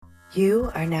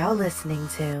You are now listening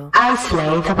to I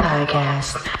Slay the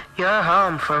Podcast, your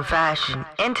home for fashion,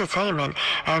 entertainment,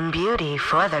 and beauty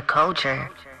for the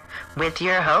culture. With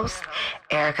your host,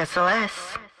 Erica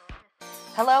Celeste.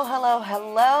 Hello, hello,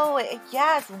 hello.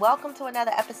 Yes, welcome to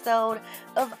another episode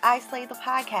of I Slay the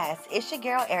Podcast. It's your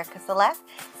girl, Erica Celeste,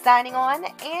 signing on,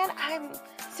 and I'm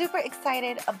super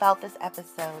excited about this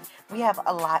episode. We have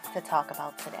a lot to talk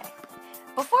about today.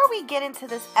 Before we get into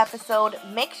this episode,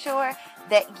 make sure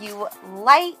that you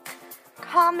like,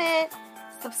 comment,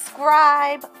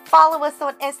 subscribe, follow us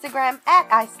on Instagram at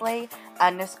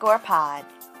islay_pod.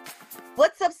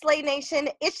 What's up, Slay Nation?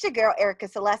 It's your girl, Erica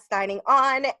Celeste, signing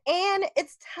on, and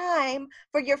it's time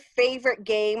for your favorite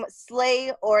game,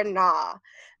 Slay or Nah,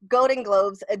 Golden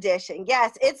Globes edition.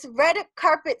 Yes, it's red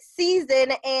carpet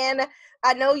season, and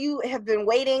I know you have been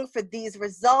waiting for these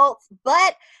results,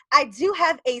 but I do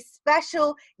have a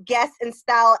special guest and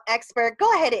style expert.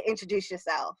 Go ahead and introduce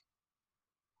yourself.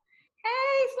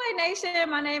 Hey, Slay Nation.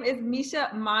 My name is Misha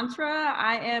Mantra.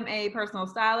 I am a personal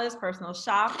stylist, personal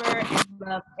shopper, and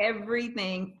love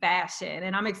everything fashion.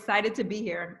 And I'm excited to be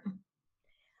here.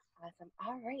 Awesome.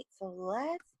 All right. So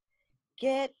let's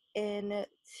get into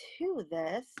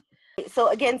this. So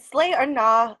again, Slay or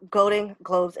Nah, Golden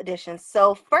Globes edition.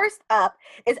 So first up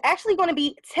is actually going to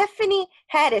be Tiffany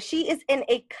Haddish. She is in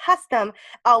a custom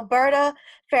Alberta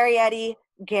Ferrietti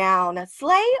gown.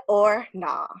 Slay or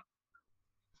Nah?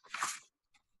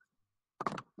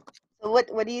 So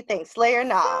what do you think? Slay or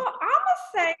Nah? So I'm gonna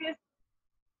say this.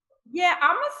 Yeah,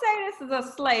 I'm gonna say this is a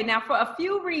slay. Now, for a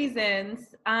few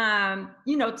reasons,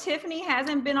 Tiffany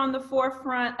hasn't been on the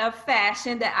forefront of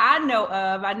fashion that I know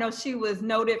of. I know she was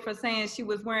noted for saying she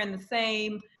was wearing the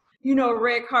same,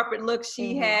 red carpet look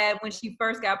she had when she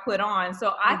first got put on.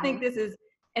 So I think this is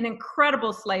an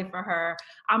incredible slay for her.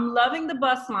 I'm loving the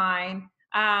bust line.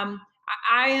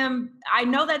 I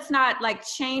know that's not like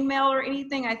chainmail or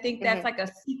anything. I think that's like a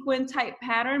sequin type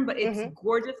pattern, but it's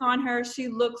gorgeous on her. She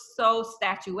looks so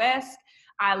statuesque.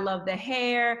 I love the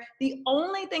hair. The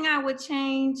only thing I would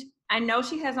change, I know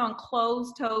she has on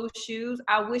closed toe shoes.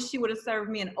 I wish she would have served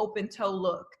me an open toe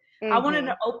look. I wanted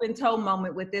an open toe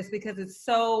moment with this because it's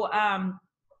so,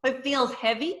 it feels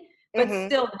heavy, but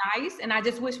still nice. And I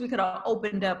just wish we could have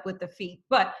opened up with the feet.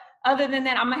 But other than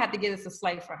that, I'm gonna have to give this a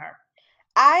slay for her.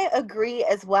 I agree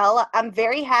as well. I'm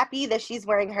very happy that she's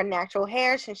wearing her natural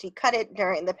hair since she cut it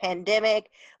during the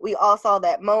pandemic. We all saw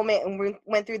that moment and we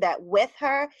went through that with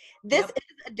her. This is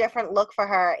a different look for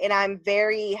her, and I'm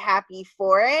very happy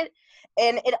for it.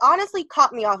 And it honestly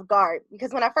caught me off guard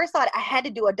because when I first saw it, I had to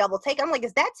do a double take. I'm like,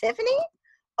 is that Tiffany?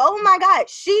 Oh my God,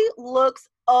 she looks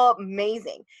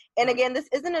amazing. And again, this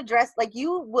isn't a dress like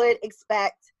you would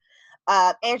expect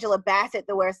Angela Bassett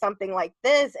to wear something like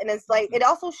this, and it's like it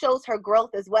also shows her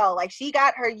growth as well. Like she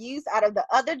got her use out of the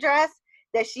other dress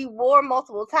that she wore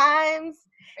multiple times.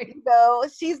 So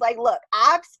she's like, look,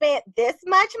 I've spent this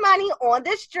much money on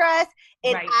this dress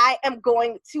and I am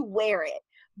going to wear it.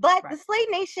 But the Slay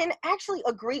Nation actually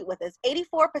agreed with us.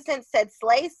 84% said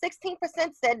slay, 16%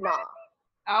 said nah.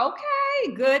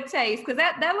 Okay, good taste, because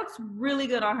that looks really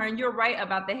good on her, and you're right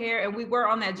about the hair, and we were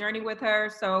on that journey with her,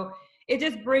 so it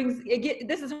just brings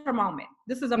this is her moment.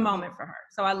 This is a moment for her,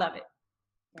 so I love it.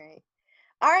 Right.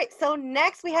 All right, so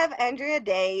next we have Andrea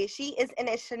Day. She is in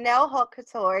a Chanel Haute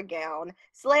Couture gown.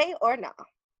 Slay or nah?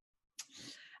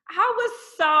 I was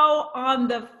so on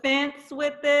the fence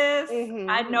with this.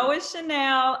 I know it's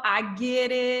Chanel. I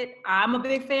get it. I'm a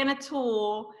big fan of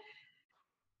Tulle.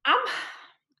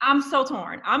 I'm so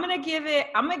torn. I'm gonna give it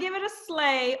a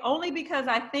slay only because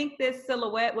I think this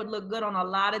silhouette would look good on a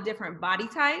lot of different body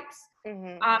types.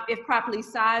 If properly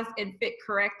sized and fit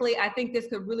correctly. I think this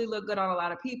could really look good on a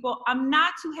lot of people. I'm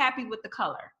not too happy with the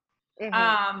color.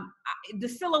 The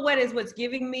silhouette is what's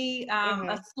giving me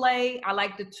a slay. I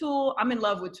like the Tulle. I'm in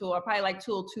love with Tulle. I probably like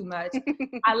Tulle too much.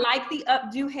 I like the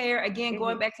updo hair. Again,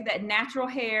 going back to that natural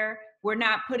hair. We're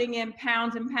not putting in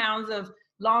pounds and pounds of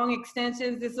long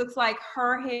extensions. This looks like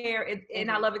her hair, and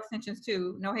I love extensions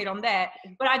too. No hate on that.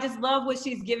 But I just love what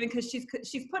she's giving because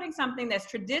she's putting something that's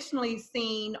traditionally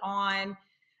seen on,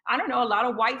 I don't know, a lot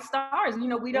of white stars.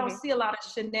 We don't see a lot of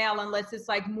Chanel unless it's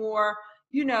like more,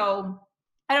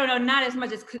 I don't know, not as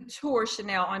much as couture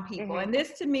Chanel on people. And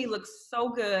this to me looks so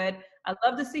good. I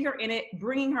love to see her in it,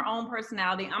 bringing her own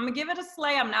personality. I'm gonna give it a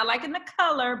slay. I'm not liking the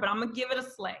color, but I'm gonna give it a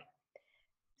slay.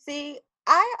 See,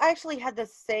 I actually had the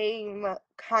same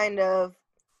kind of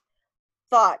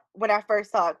thought when I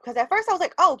first saw it. Because at first I was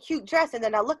like, oh, cute dress. And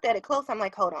then I looked at it close. I'm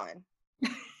like, hold on.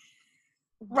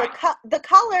 The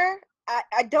color,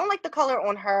 I don't like the color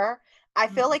on her. I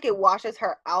feel like it washes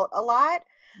her out a lot.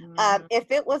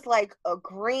 If it was like a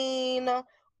green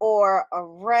or a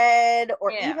red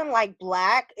or even like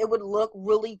black, it would look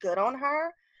really good on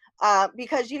her.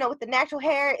 Because, you know, with the natural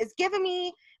hair, it's giving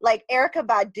me like Erykah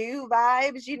Badu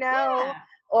vibes, you know,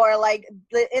 or like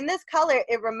in this color,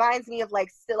 it reminds me of like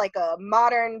a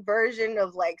modern version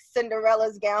of like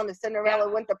Cinderella's gown. The Cinderella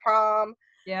went to prom.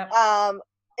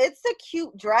 It's a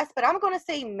cute dress, but I'm going to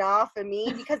say nah for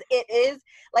me because it is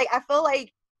like, I feel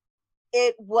like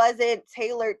it wasn't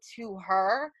tailored to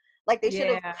her. Like they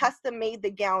should have custom made the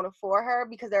gown for her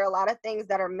because there are a lot of things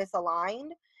that are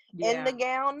misaligned in the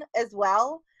gown as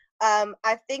well.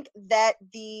 I think that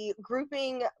the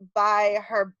grouping by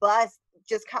her bust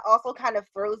just also kind of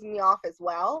throws me off as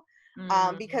well,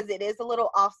 because it is a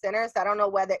little off center. So I don't know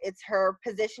whether it's her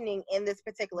positioning in this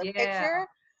particular picture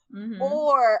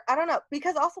or I don't know,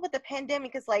 because also with the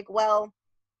pandemic, it's like, well,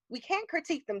 we can't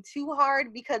critique them too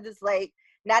hard because it's like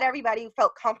not everybody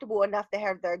felt comfortable enough to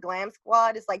have their glam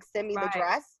squad. It's like, send me the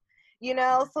dress, you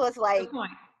know? So it's like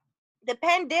the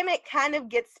pandemic kind of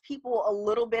gets people a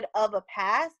little bit of a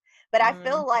pass. But I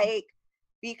feel like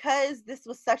because this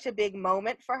was such a big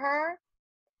moment for her,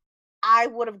 I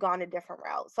would have gone a different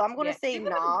route. So I'm going to say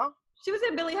nah. She was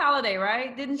in Billie Holiday,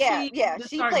 right? Didn't she? Yeah,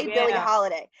 she played Billie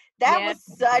Holiday. That was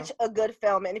such a good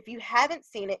film. And if you haven't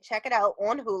seen it, check it out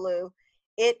on Hulu.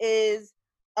 It is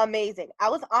amazing. I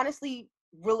was honestly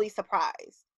really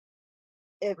surprised.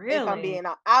 If I'm being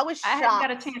honest, I was shocked. I haven't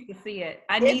got a chance to see it.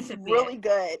 It's really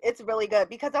good. It's really good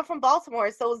because I'm from Baltimore.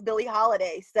 So is Billie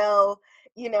Holiday. So,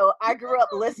 you know, I grew up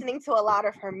listening to a lot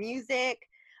of her music.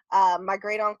 My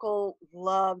great uncle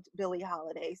loved Billie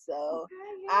Holiday. So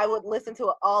I would listen to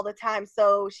it all the time.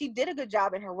 So she did a good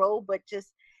job in her role, but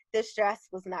just this dress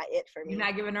was not it for me. You're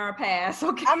not giving her a pass.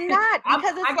 Okay. I'm not,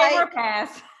 because I gave her a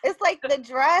pass. It's like the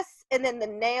dress and then the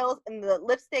nails and the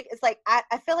lipstick. It's like, I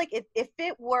feel like if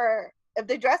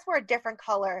the dress were a different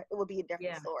color, it would be a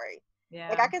different story. Yeah.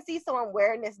 Like I can see someone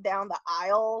wearing this down the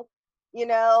aisle, you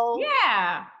know?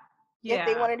 Yeah. If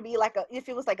they wanted to be like if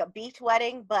it was like a beach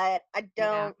wedding, but I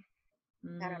don't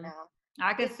know.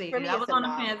 I can see it. I was on the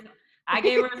fence. I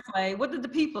gave her a slay. What did the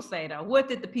people say though? What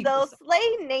did the people say? So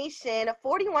Slay Nation,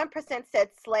 41% said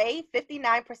slay,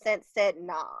 59% said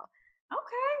nah.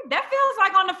 Okay. That feels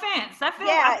like on the fence.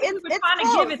 It's trying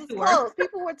close. To give it to her.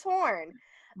 People were torn.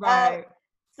 Right.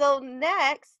 So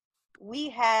next we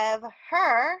have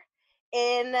her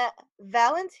in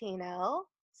Valentino,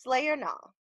 slay or nah.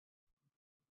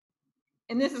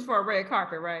 And this is for a red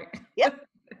carpet, right? Yep.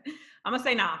 I'm gonna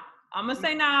say nah. I'm gonna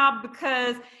say nah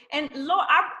because, and Lord,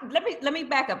 let me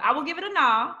back up. I will give it a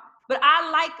nah, but I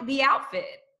like the outfit.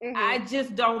 I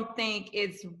just don't think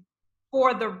it's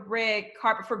for the red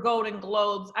carpet for Golden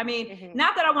Globes. I mean,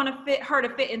 not that I want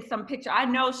to fit in some picture. I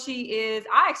know she is.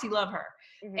 I actually love her,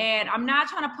 and I'm not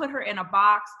trying to put her in a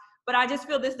box. But I just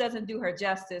feel this doesn't do her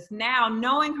justice. Now,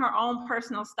 knowing her own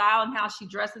personal style and how she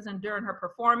dresses and during her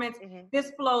performance,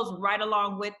 this flows right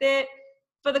along with it.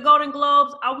 For the Golden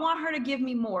Globes, I want her to give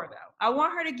me more, though. I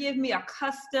want her to give me a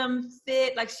custom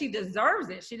fit. Like, she deserves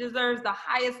it. She deserves the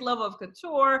highest level of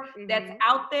couture that's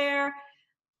out there.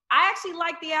 I actually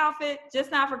like the outfit, just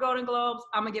not for Golden Globes.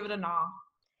 I'm going to give it a nah.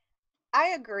 I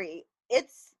agree.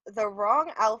 It's the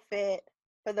wrong outfit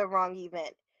for the wrong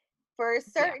event. For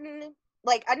certain...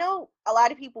 Like, I know a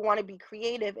lot of people want to be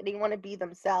creative and they want to be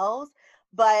themselves,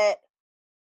 but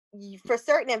for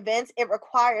certain events, it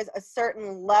requires a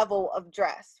certain level of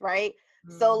dress, right?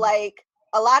 So, like,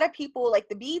 a lot of people, like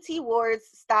the BET Awards,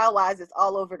 style-wise, is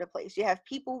all over the place. You have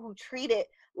people who treat it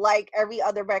like every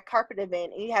other red carpet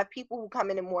event, and you have people who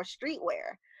come in more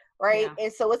streetwear, right? Yeah.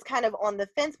 And so it's kind of on the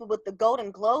fence, but with the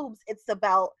Golden Globes, it's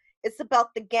about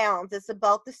the gowns, it's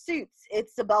about the suits,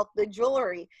 it's about the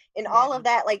jewelry and all of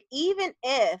that. Like, even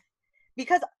if,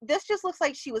 because this just looks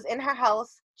like she was in her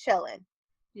house chilling,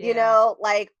 you know,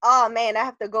 like, oh man, I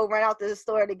have to go run out to the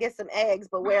store to get some eggs,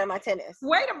 but where are my tennis?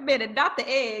 Wait a minute, not the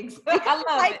eggs. I love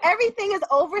like, everything is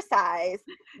oversized.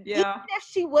 Yeah. Even if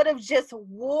she would have just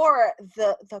wore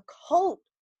the coat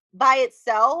by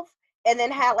itself and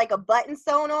then had like a button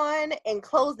sewn on and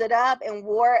closed it up and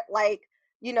wore it like,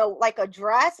 you know, like a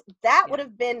dress, that would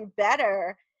have been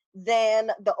better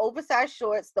than the oversized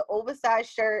shorts, the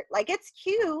oversized shirt. Like, it's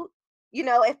cute, you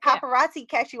know, if paparazzi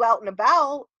catch you out and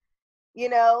about, you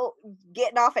know,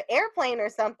 getting off an airplane or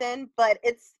something, but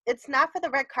it's not for the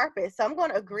red carpet. So I'm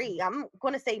going to agree. I'm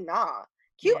going to say nah.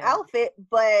 Cute outfit,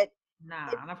 but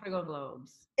nah, not for the Golden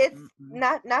Globes. It's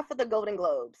not for the Golden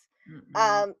Globes.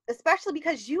 Especially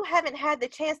because you haven't had the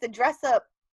chance to dress up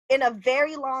in a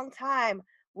very long time.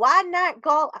 Why not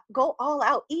go all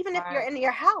out, even if you're in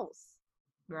your house?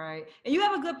 Right. And you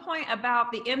have a good point about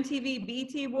the MTV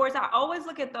BET Awards. I always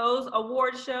look at those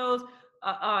award shows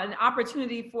an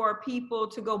opportunity for people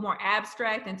to go more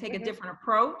abstract and take a different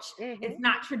approach. It's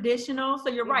not traditional. So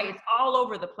you're right. It's all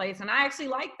over the place. And I actually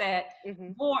like that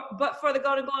more. But for the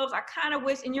Golden Globes, I kind of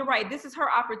wish, and you're right, this is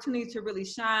her opportunity to really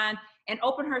shine and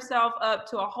open herself up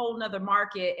to a whole nother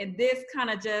market. And this kind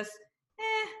of just,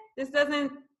 this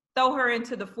doesn't throw her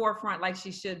into the forefront like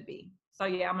she should be. So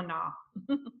yeah, I'm a nah.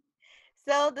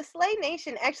 So the Slay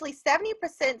Nation, actually 70%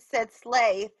 said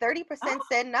slay, 30%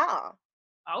 said nah.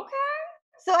 Okay.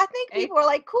 So I think people are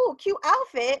like, cool, cute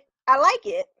outfit. I like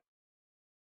it.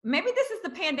 Maybe this is the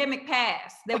pandemic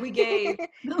pass that we gave.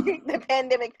 The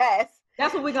pandemic pass.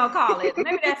 That's what we're going to call it.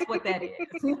 Maybe that's what that is.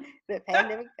 The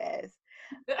pandemic pass.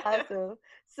 Awesome.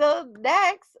 So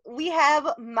next we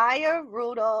have Maya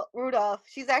Rudolph.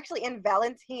 She's actually in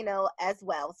Valentino as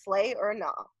well. Slay or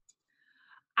nah?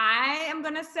 I am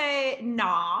going to say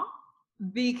nah,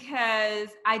 because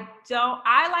I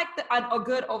like a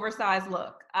good oversized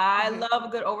look. I love a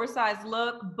good oversized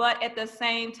look, but at the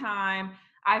same time,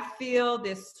 I feel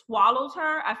this swallows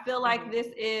her. I feel like this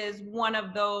is one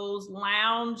of those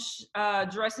lounge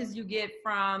dresses you get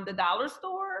from the dollar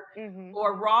store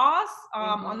or Ross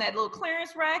on that little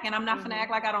clearance rack. And I'm not gonna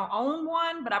act like I don't own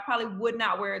one, but I probably would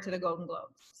not wear it to the Golden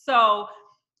Globes. So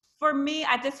for me,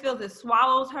 I just feel this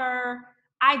swallows her.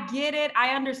 I get it.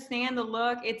 I understand the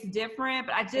look. It's different,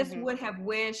 but I just would have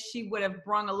wished she would have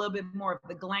brung a little bit more of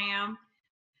the glam.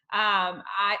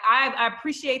 I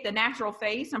appreciate the natural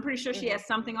face. I'm pretty sure she has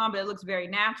something on, but it looks very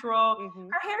natural.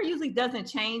 Her hair usually doesn't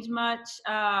change much.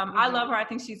 I love her. I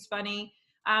think she's funny.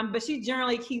 But she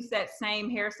generally keeps that same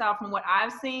hairstyle from what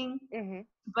I've seen.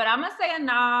 But I'm going to say a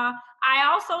nah.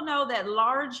 I also know that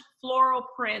large floral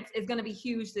print is going to be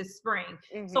huge this spring.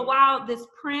 So while this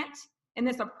print and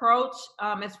this approach,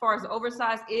 as far as the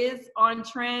oversized is on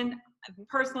trend,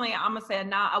 personally, I'm going to say a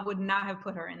nah. I would not have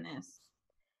put her in this.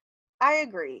 I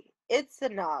agree. It's a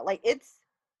nah. Like, it's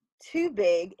too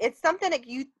big. It's something that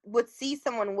you would see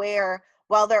someone wear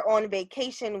while they're on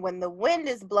vacation when the wind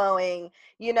is blowing.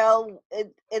 You know,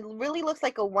 it really looks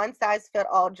like a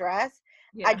one-size-fit-all dress.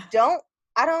 Yeah.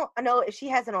 I don't know if she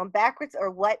has it on backwards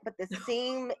or what, but the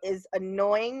seam is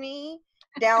annoying me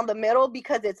down the middle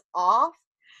because it's off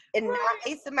and not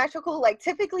asymmetrical. Like,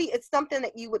 typically it's something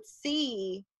that you would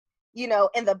see, you know,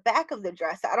 in the back of the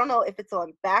dress. I don't know if it's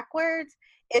on backwards.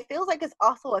 It feels like it's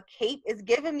also a cape. It's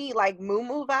giving me like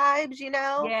Moo vibes, you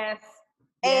know? Yes.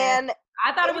 And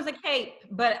I thought it was a cape,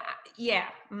 but yeah.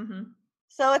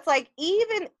 So it's like,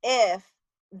 even if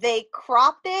they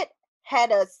cropped it,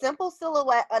 had a simple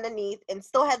silhouette underneath, and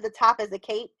still had the top as a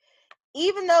cape,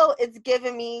 even though it's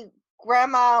giving me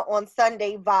grandma on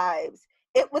Sunday vibes,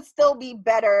 it would still be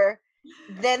better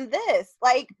than this.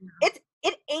 Like, it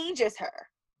ages her.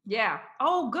 Yeah.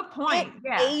 Oh, good point.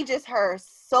 It ages her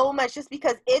so much just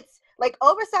because it's like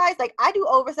oversized. Like, I do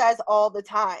oversized all the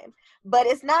time, but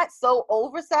it's not so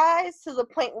oversized to the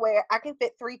point where I can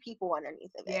fit 3 people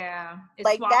underneath of it. Yeah.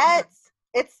 Like,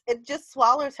 it just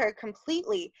swallows her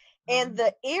completely. And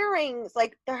the earrings,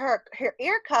 like her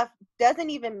ear cuff doesn't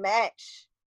even match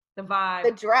the vibe,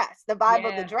 the vibe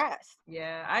of the dress.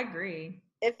 Yeah, I agree.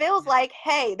 It feels like,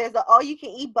 hey, there's an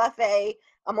all-you-can-eat buffet.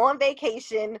 I'm on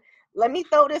vacation. Let me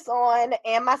throw this on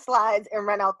and my slides and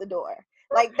run out the door.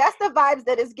 Like, that's the vibes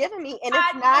that it's giving me. And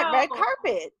it's not red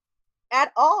carpet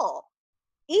at all.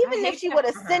 Even if she would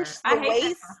have cinched the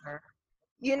waist,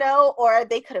 you know, or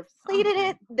they could have pleated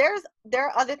it. There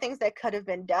are other things that could have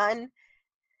been done.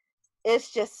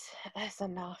 It's a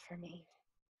no for me.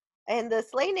 And the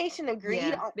Slay Nation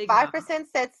agreed. Yeah, 5%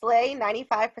 said slay,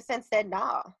 95% said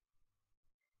nah.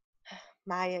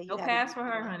 Maya, no pass for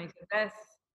her, honey.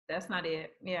 That's not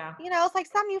it. Yeah. You know, it's like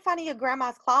something you find in your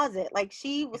grandma's closet. Like,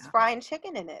 she was frying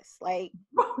chicken in this. Like,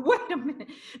 wait a minute.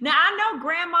 Now, I know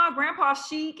grandpa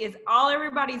chic is all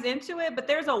everybody's into it, but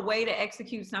there's a way to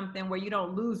execute something where you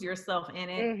don't lose yourself in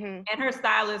it. And her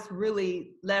stylist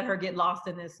really let her get lost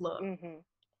in this look.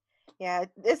 Yeah,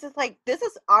 this is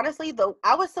honestly, though,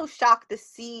 I was so shocked to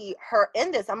see her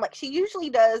in this. I'm like, she usually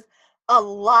does a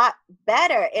lot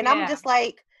better. And I'm just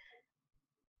like,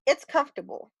 it's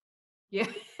comfortable. Yeah.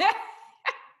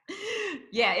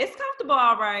 Yeah, it's comfortable,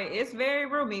 all right. It's very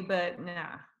roomy, but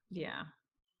nah. Yeah.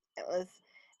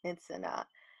 It's a nah.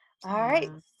 All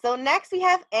right. So next we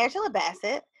have Angela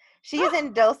Bassett. She is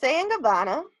in Dolce &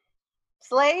 Gabbana.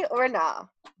 Slay or nah?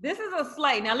 This is a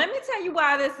slay. Now, let me tell you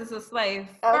why this is a slay.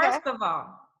 First of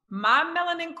all, my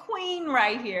melanin queen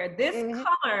right here, this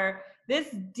color,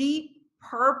 this deep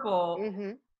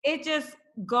purple, it just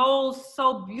goes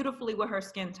so beautifully with her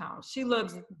skin tone. She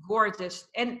looks gorgeous.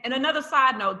 And another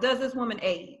side note, does this woman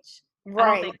age?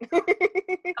 Right.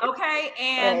 Okay.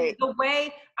 And the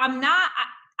way I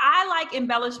I like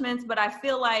embellishments, but I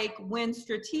feel like when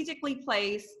strategically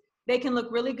placed, they can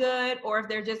look really good, or if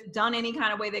they're just done any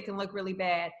kind of way, they can look really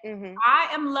bad. I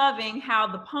am loving how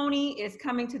the pony is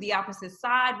coming to the opposite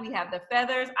side. We have the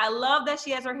feathers. I love that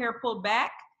she has her hair pulled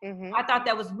back. I thought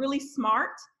that was really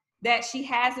smart, that she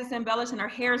has this embellish and her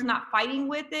hair is not fighting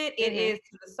with it. It is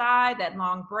to the side, that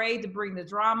long braid to bring the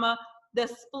drama, the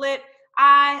split.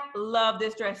 I love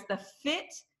this dress. The fit,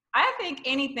 I think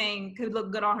anything could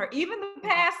look good on her. Even the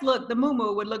past look, the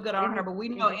muumuu would look good on her, but we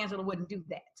know Angela wouldn't do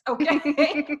that.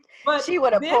 Okay. But she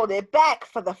would have pulled it back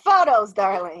for the photos,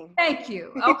 darling. Thank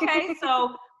you. Okay.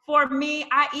 So for me,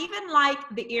 I even like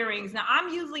the earrings. Now,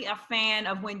 I'm usually a fan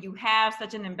of when you have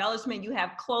such an embellishment, you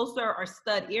have closer or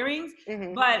stud earrings,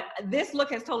 but this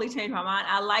look has totally changed my mind.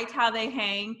 I liked how they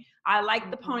hang. I like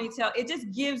the ponytail. It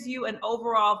just gives you an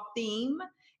overall theme.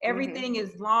 Everything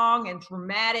is long and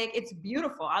dramatic. It's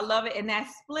beautiful. I love it. And that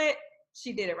split,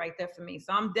 she did it right there for me.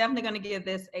 So I'm definitely going to give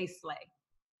this a slay.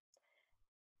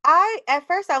 At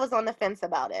first I was on the fence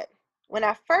about it. When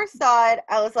I first saw it,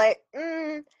 I was like,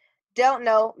 don't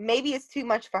know. Maybe it's too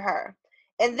much for her.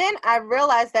 And then I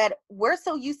realized that we're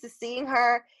so used to seeing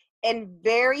her in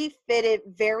very fitted,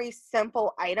 very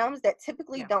simple items that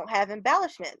typically don't have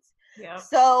embellishments.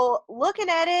 So looking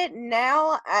at it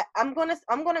now, I'm gonna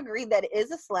agree that it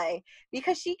is a slay,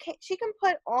 because she can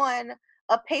put on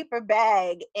a paper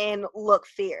bag and look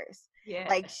fierce.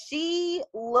 Like, she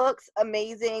looks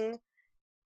amazing.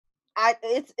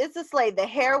 It's a slay. The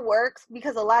hair works,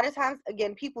 because a lot of times,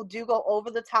 again, people do go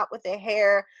over the top with their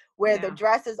hair where the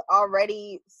dress is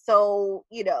already so,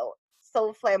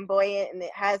 so flamboyant, and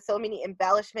it has so many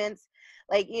embellishments.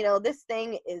 Like, this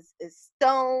thing is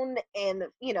stone, and,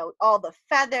 all the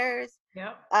feathers,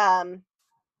 and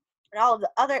all of the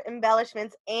other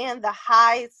embellishments, and the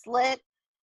high slit.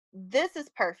 This is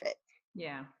perfect.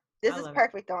 This is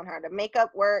perfect on her. The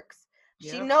makeup works.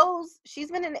 She knows,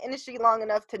 she's been in the industry long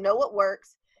enough to know what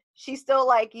works. She's still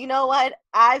like, you know what?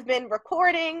 I've been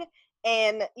recording,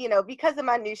 and, because of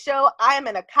my new show, I am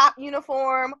in a cop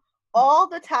uniform all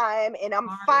the time, and I'm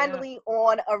finally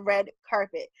on a red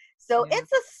carpet. So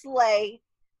it's a slay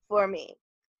for me.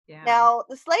 Now,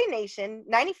 the Slay Nation,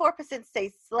 94%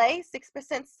 say slay,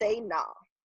 6% say nah.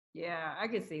 Yeah, I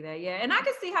can see that. Yeah. And I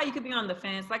can see how you could be on the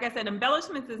fence. Like I said,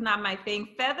 embellishments is not my thing.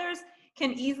 Feathers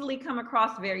can easily come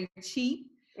across very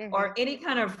cheap, or any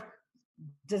kind of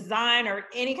design, or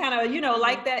any kind of,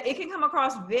 like that. It can come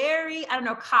across very, I don't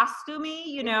know,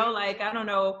 costumey, like, I don't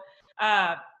know,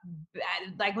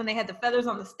 like when they had the feathers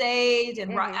on the stage,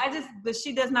 and but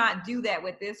she does not do that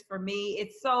with this for me.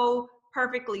 It's so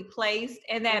perfectly placed,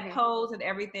 and that pose and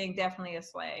everything, definitely a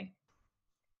slay.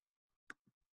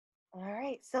 All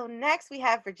right, so next we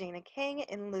have Regina King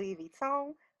and Louis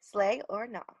Vuitton, slay or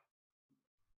nah?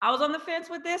 I was on the fence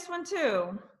with this one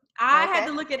too. I had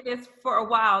to look at this for a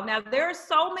while. Now, there are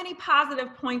so many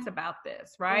positive points about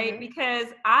this, right? Because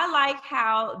I like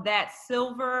how that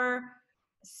silver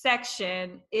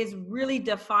section is really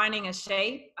defining a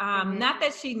shape. Not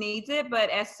that she needs it, but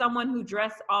as someone who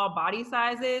dressed all body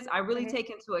sizes, I really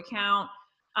take into account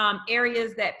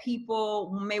areas that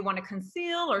people may want to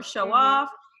conceal or show off.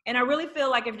 And I really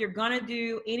feel like if you're going to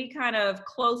do any kind of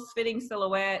close fitting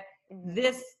silhouette,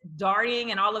 this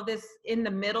darting and all of this in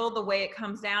the middle, the way it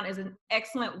comes down, is an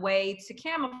excellent way to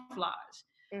camouflage.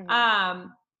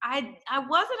 I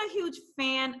wasn't a huge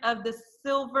fan of the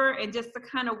silver and just the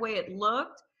kind of way it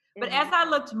looked, but as I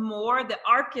looked more, the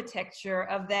architecture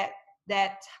of that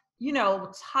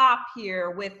top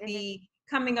here with the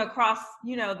coming across,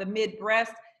 the mid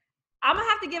breast, I'm gonna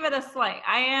have to give it a slay.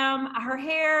 Her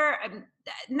hair,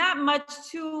 not much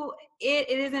to it.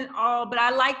 It isn't all, but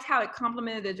I liked how it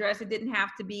complemented the dress. It didn't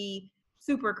have to be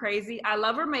super crazy. I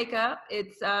love her makeup.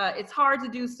 It's hard to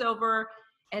do silver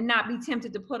and not be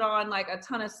tempted to put on like a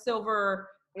ton of silver,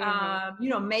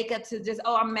 makeup to just,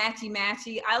 I'm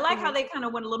matchy. I like how they kind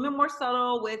of went a little bit more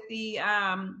subtle with the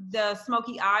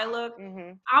smoky eye look.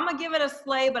 I'm gonna give it a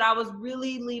slay, but I was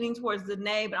really leaning towards the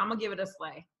nay, but I'm gonna give it a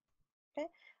slay. Okay.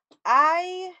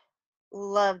 I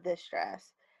love this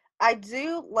dress. I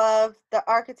do love the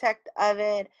architect of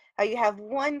it. How you have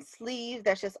one sleeve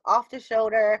that's just off the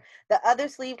shoulder. The other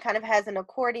sleeve kind of has an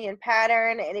accordion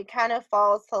pattern, and it kind of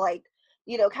falls to like,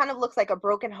 kind of looks like a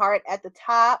broken heart at the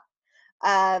top.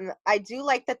 I do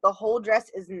like that the whole dress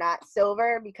is not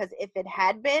silver, because if it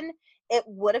had been, it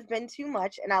would have been too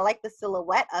much. And I like the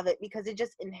silhouette of it because it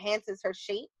just enhances her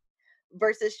shape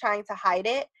versus trying to hide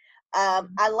it.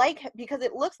 I like, because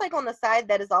it looks like on the side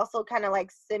that is also kind of like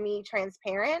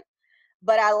semi-transparent,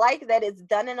 but I like that it's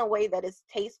done in a way that is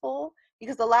tasteful,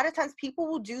 because a lot of times people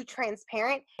will do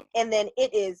transparent and then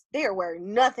they're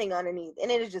wearing nothing underneath and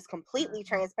it is just completely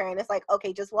transparent. It's like,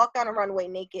 okay, just walk down a runway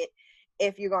naked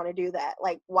if you're going to do that.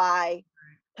 Like, why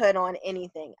put on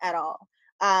anything at all?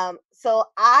 So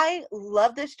I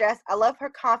love this dress. I love her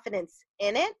confidence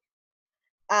in it.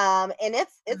 And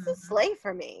it's a slay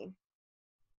for me.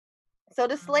 So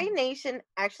the Slay Nation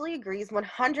actually agrees 100%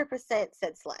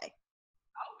 said slay. Okay.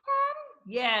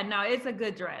 Yeah, no, it's a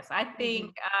good dress. I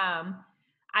think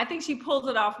she pulls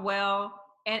it off well.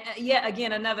 And yet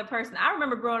again, another person. I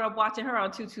remember growing up watching her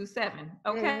on 227.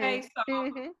 Okay, so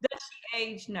does she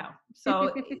age? No.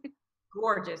 So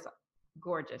gorgeous.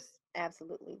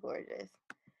 Absolutely gorgeous.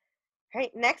 All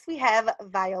right, next we have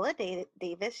Viola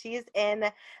Davis. She is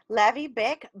in La Vie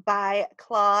Bec by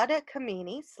Claude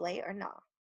Kamini. Slay or not?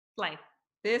 Slay.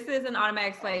 This is an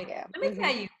automatic slay. Yeah. Let me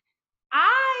tell you,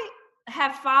 I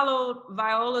have followed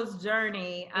Viola's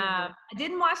journey. I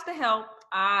didn't watch The Help.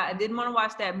 I didn't want to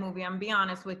watch that movie. I'm gonna be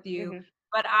honest with you.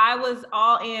 But I was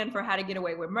all in for How to Get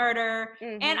Away with Murder.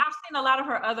 And I've seen a lot of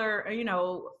her other,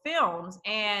 films.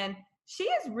 And she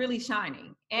is really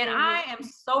shining. And I am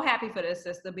so happy for this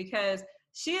sister because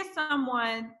she is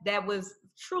someone that was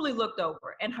truly looked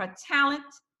over. And her talent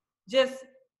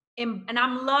and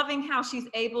I'm loving how she's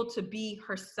able to be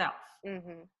herself.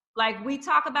 Like, we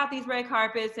talk about these red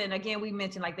carpets, and again, we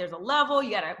mentioned, like, there's a level,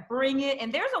 you gotta bring it,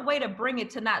 and there's a way to bring it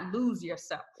to not lose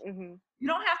yourself. You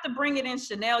don't have to bring it in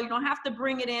Chanel, you don't have to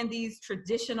bring it in these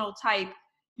traditional type,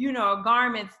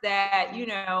 garments that,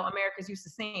 America's used to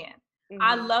seeing.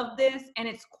 I love this, and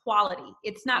it's quality.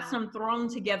 It's not some thrown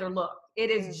together look. It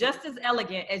is just as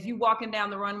elegant as you walking down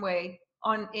the runway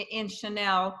in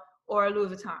Chanel or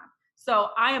Louis Vuitton. So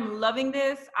I am loving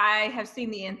this. I have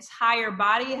seen the entire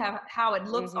body, how it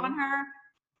looks on her.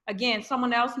 Again,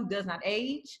 someone else who does not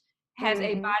age, has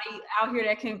a body out here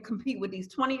that can compete with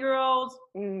these 20-year-olds.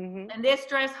 And this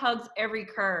dress hugs every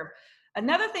curve.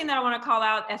 Another thing that I want to call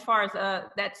out as far as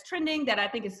that's trending that I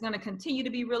think is going to continue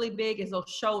to be really big is those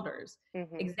shoulders.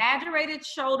 Exaggerated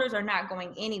shoulders are not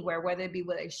going anywhere, whether it be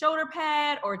with a shoulder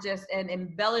pad or just an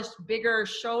embellished, bigger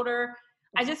shoulder.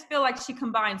 I just feel like she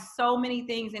combined so many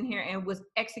things in here and was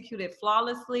executed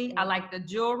flawlessly. I like the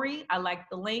jewelry, I like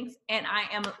the links, and I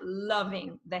am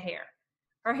loving the hair.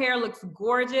 Her hair looks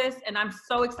gorgeous, and I'm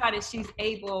so excited she's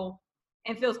able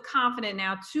and feels confident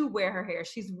now to wear her hair.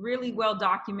 She's really well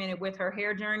documented with her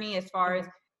hair journey as far as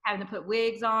having to put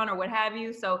wigs on or what have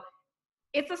you. So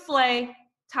it's a slay,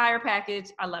 tire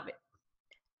package. I love it.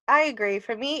 I agree.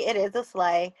 For me, it is a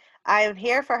slay. I am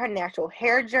here for her natural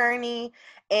hair journey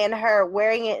and her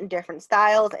wearing it in different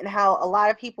styles and how a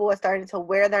lot of people are starting to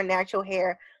wear their natural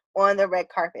hair on the red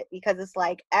carpet because it's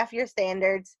like, F your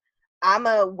standards. I'm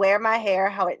going to wear my hair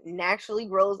how it naturally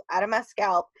grows out of my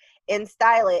scalp and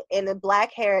style it. And the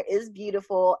black hair is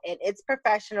beautiful and it's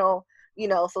professional,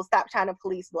 so stop trying to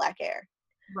police black hair.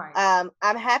 Right.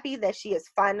 I'm happy that she is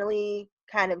finally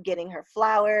kind of getting her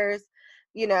flowers,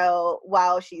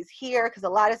 while she's here, because a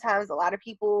lot of times a lot of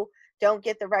people don't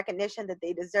get the recognition that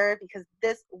they deserve because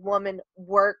this woman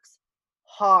works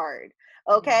hard.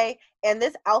 Okay. And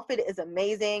this outfit is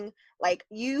amazing. Like,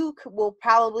 you will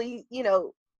probably,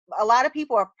 a lot of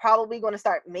people are probably going to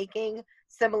start making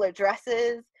similar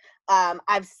dresses.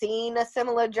 I've seen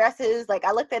similar dresses. Like,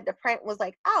 I looked at the print, was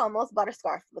like, I almost bought a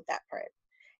scarf with that print,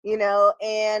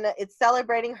 and it's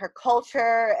celebrating her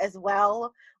culture as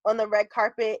well on the red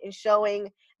carpet and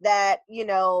showing that,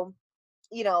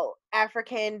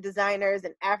 African designers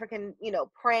and African,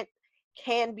 print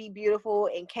can be beautiful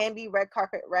and can be red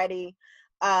carpet ready,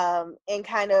 and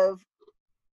kind of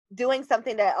doing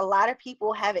something that a lot of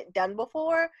people haven't done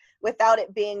before without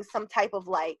it being some type of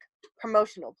like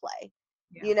promotional play.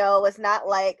 It's not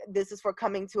like this is for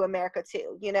Coming to America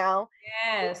too,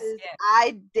 Yes.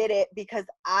 I did it because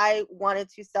I wanted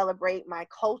to celebrate my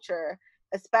culture,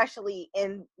 especially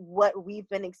in what we've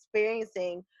been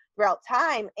experiencing throughout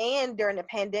time and during the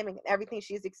pandemic and everything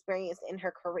she's experienced in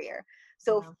her career.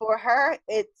 So for her,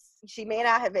 she may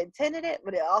not have intended it,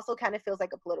 but it also kind of feels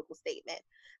like a political statement.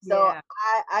 So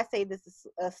I say this is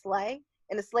a slay,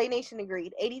 and the Slay Nation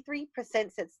agreed. 83%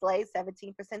 said slay,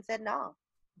 17% said no.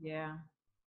 Yeah,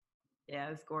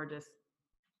 it's gorgeous.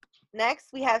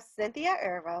 Next, we have Cynthia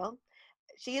Erivo.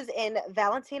 She is in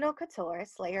Valentino Couture,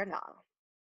 slay or no?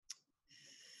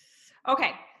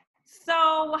 Okay,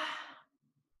 so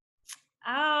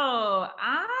I've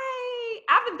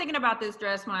been thinking about this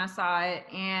dress when I saw it,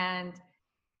 and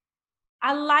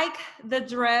I like the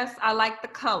dress. I like the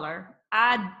color.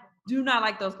 I do not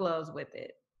like those gloves with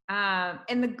it.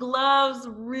 And the gloves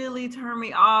really turn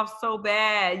me off so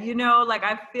bad, like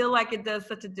I feel like it does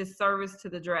such a disservice to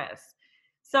the dress.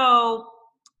 So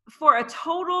for a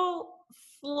total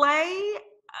slay,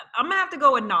 I'm gonna have to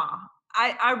go with nah.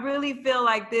 I really feel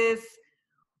like this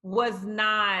was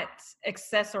not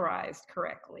accessorized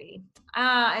correctly.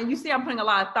 And you see I'm putting a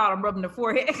lot of thought. I'm rubbing the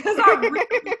forehead because I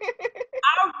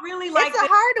really like it's a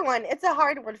hard one. It's a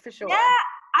hard one for sure. Yeah,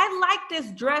 I like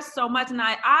this dress so much, and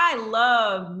I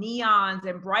love neons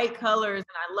and bright colors, and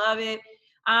I love it.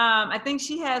 I think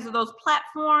she has those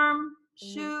platform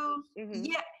shoes. Mm-hmm.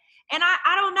 Yeah, and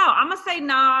I don't know. I'm gonna say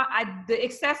nah. The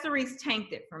accessories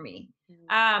tanked it for me.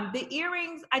 The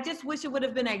earrings, I just wish it would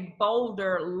have been a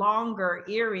bolder, longer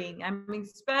earring. I mean,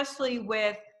 especially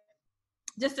with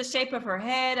just the shape of her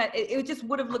head, it just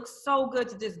would have looked so good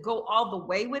to just go all the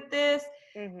way with this.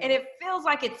 And it feels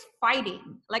like it's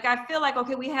fighting. Like, I feel like,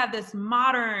 okay, we have this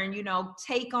modern,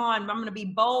 take on, I'm going to be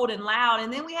bold and loud.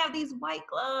 And then we have these white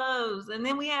gloves, and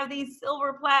then we have these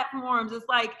silver platforms. It's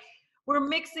like, we're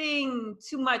mixing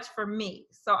too much for me.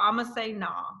 So I'm going to say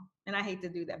no. And I hate to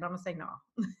do that, but I'm going to say no.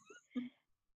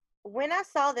 When I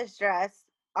saw this dress,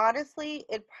 honestly,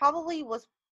 it probably was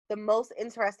the most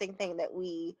interesting thing that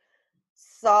we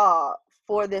saw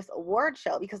for this award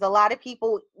show, because a lot of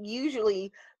people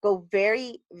usually go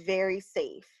very, very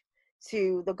safe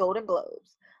to the Golden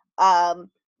Globes.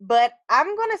 But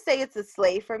I'm going to say it's a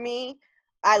slay for me.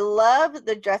 I love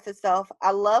the dress itself. I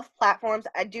love platforms.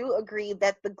 I do agree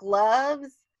that the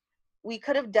gloves we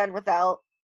could have done without.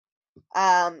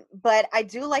 But I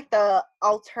do like the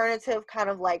alternative kind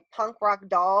of like punk rock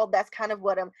doll. That's kind of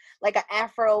what I'm like, an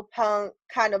Afro punk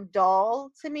kind of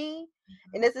doll to me.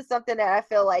 And this is something that I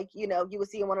feel like, you would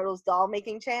see in one of those doll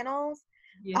making channels.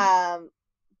 Yeah.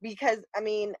 Because I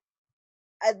mean,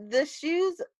 the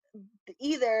shoes,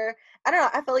 either, I don't know,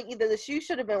 I feel like either the shoes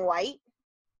should have been white,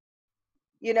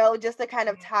 just to kind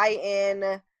of tie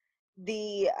in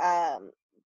the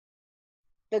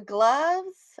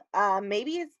gloves.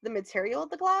 Maybe it's the material of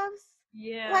the gloves.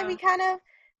 Yeah. Might be kind of,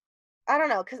 I don't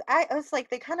know, because I was like,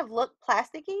 they kind of look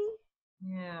plasticky.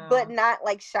 Yeah. But not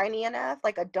like shiny enough,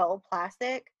 like a dull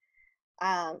plastic.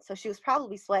 So she was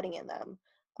probably sweating in them.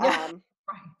 Right.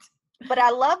 But I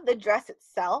love the dress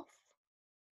itself.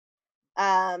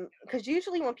 Because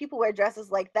usually when people wear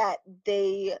dresses like that,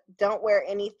 they don't wear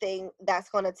anything that's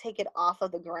going to take it off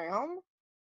of the ground.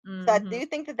 So I do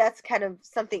think that that's kind of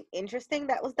something interesting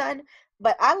that was done.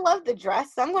 But I love the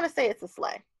dress, so I'm going to say it's a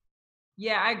slay.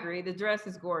 Yeah, I agree. The dress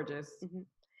is gorgeous.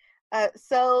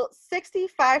 So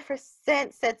 65%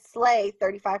 said slay,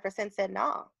 35% said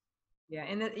nah. Yeah,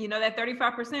 and that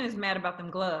 35% is mad about them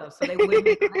gloves, so they would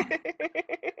be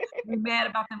mad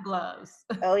about them gloves.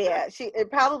 Oh yeah,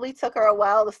 it probably took her a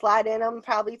while to slide in them.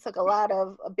 Probably took a lot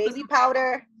of baby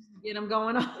powder. Get them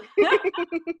going on.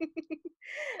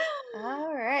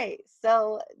 All right,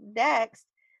 so next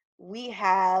we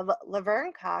have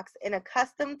Laverne Cox in a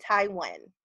custom Taiwan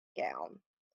gown.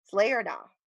 Slay or nah?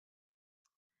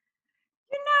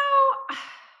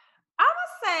 I'm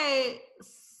gonna say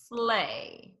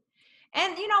slay.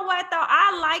 And you know what, though?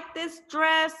 I like this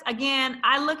dress. Again,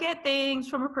 I look at things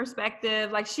from a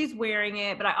perspective, like she's wearing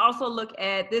it, but I also look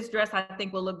at this dress, I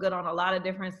think will look good on a lot of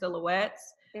different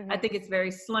silhouettes. I think it's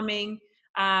very slimming.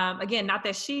 Again, not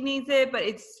that she needs it, but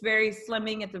it's very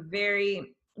slimming. It's a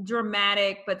very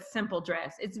dramatic but simple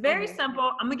dress. It's very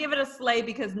simple. I'm gonna give it a slay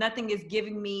because nothing is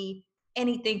giving me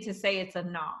anything to say it's a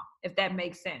nah, if that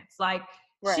makes sense. Like,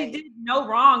 she did no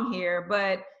wrong here,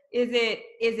 but is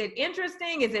it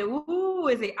interesting? Is it ooh?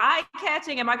 Is it eye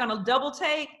catching? Am I gonna double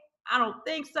take? I don't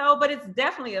think so, but it's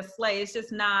definitely a slay. It's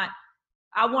just not.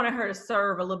 I wanted her to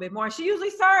serve a little bit more. She usually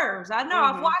serves. I know.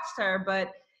 I've watched her,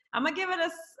 but I'm gonna give it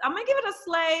a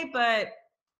slay. But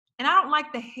and I don't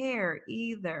like the hair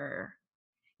either.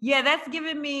 Yeah, that's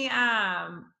giving me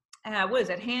what is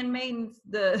it? Handmaid's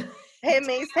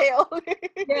Handmaid's Tale.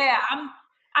 Yeah,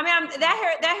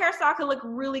 that hairstyle could look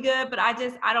really good, but I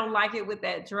don't like it with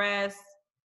that dress.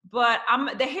 But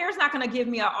the hair's not gonna give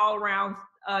me an all around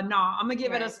no. I'm gonna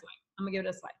give it a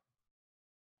slay.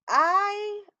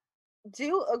 I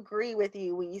do agree with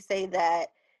you when you say that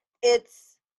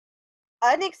it's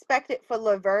unexpected for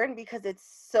Laverne because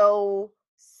it's so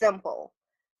simple,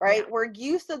 right? Yeah. We're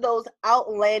used to those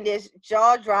outlandish,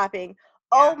 jaw-dropping,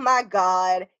 oh my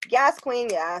God, yes, queen,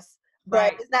 yes.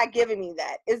 But it's not giving me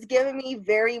that. It's giving me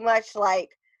very much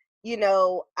like,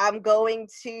 I'm going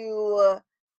to,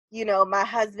 my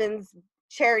husband's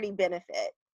charity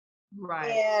benefit.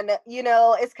 Right. And,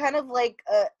 it's kind of like,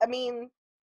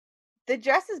 the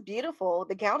dress is beautiful.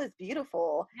 The gown is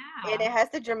beautiful. Yeah. And it has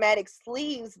the dramatic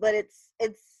sleeves, but it's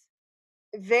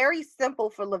very simple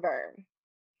for Laverne.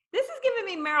 this is giving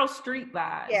me Meryl Streep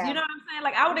vibes. Yeah. You know what I'm saying?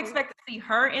 Like I would expect to see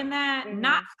her in that,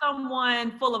 not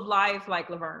someone full of life like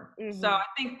Laverne. So I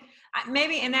think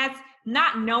maybe, and that's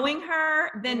not knowing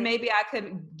her, then maybe I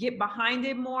could get behind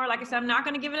it more. Like I said, I'm not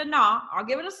going to give it a nah. I'll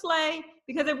give it a slay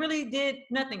because it really did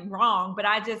nothing wrong, but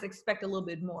I just expect a little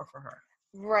bit more for her.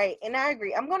 Right. And I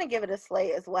agree. I'm going to give it a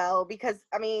slay as well because,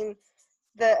 I mean,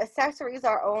 the accessories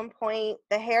are on point.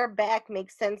 The hair back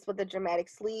makes sense with the dramatic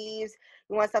sleeves.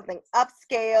 You want something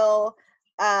upscale.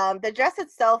 The dress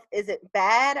itself isn't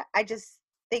bad. I just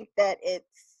think that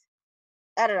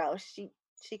I don't know.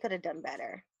 She could have done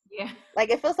better. Yeah.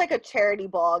 Like, it feels like a charity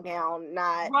ball gown,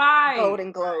 not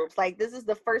Golden Globes. Like, this is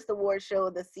the first award show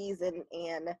of the season,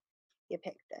 and you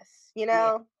picked this, you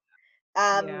know?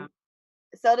 Yeah.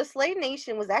 So the Slay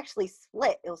Nation was actually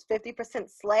split. It was 50%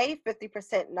 Slay,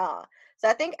 50% nah. So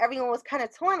I think everyone was kind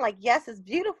of torn, like, yes, it's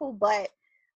beautiful, but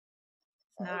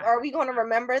are we going to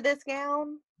remember this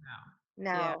gown?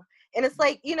 No. Yeah. And it's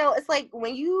like, you know, it's like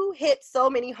when you hit so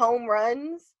many home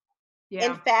runs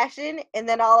in fashion and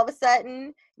then all of a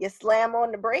sudden you slam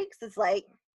on the brakes, it's like,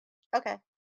 okay.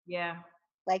 Yeah.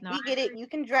 Like, we get it. You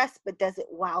can dress, but does it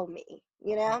wow me?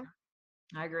 You know?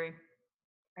 I agree.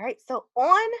 All right. So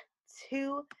on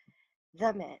to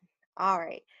the men. All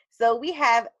right. So we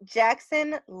have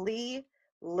Jackson Lee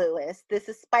Lewis. This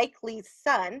is Spike Lee's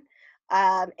son.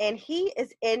 And he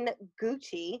is in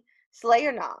Gucci. Slay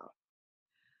or nah?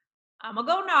 I'm gonna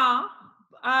go nah.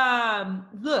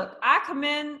 Look, I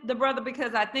commend the brother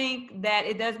because I think that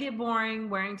it does get boring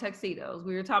wearing tuxedos.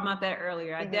 We were talking about that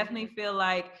earlier. I definitely feel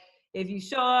like if you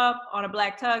show up on a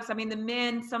black tux, I mean, the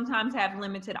men sometimes have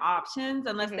limited options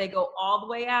unless they go all the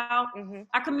way out.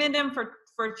 I commend him for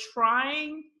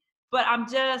trying, but I'm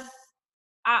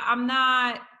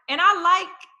not, and I like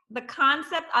the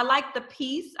concept. I like the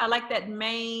piece. I like that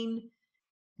main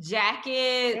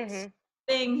jacket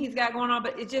thing he's got going on,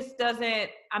 but it just doesn't,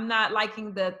 I'm not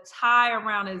liking the tie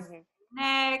around his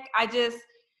neck. I just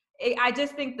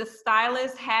think the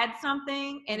stylist had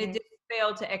something and it just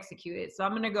failed to execute it. So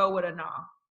I'm going to go with a nah.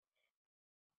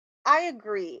 I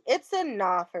agree. It's a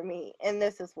nah for me. And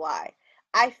this is why.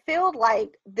 I feel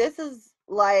like this is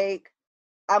like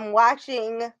I'm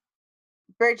watching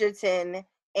Bridgerton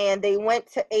and they went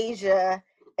to Asia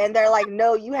and they're like,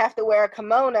 no, you have to wear a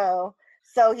kimono.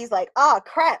 So he's like, oh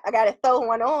crap, I gotta throw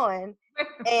one on.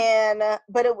 And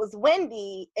but it was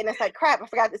windy and it's like, crap, I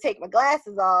forgot to take my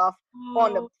glasses off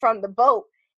from the boat.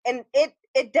 And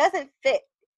it doesn't fit.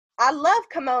 I love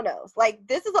kimonos. Like,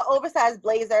 this is an oversized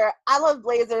blazer. I love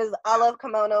blazers. I love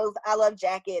kimonos. I love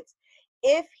jackets.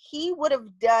 If he would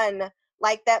have done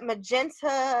like that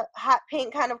magenta hot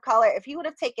pink kind of color, if he would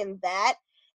have taken that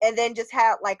and then just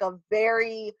had like a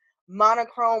very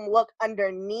monochrome look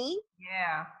underneath,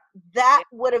 that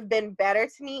would have been better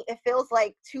to me. It feels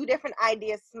like two different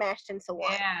ideas smashed into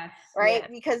one, right?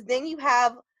 Because then you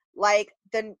have like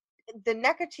the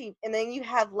neckerchief, and then you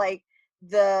have like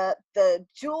the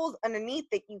jewels underneath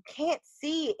that you can't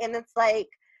see, and it's like,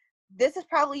 this is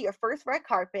probably your first red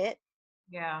carpet.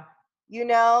 You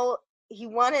know, he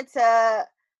wanted to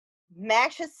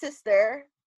match his sister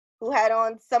who had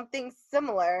on something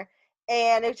similar,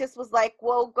 and it just was like,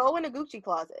 well, go in a Gucci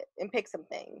closet and pick some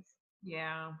things.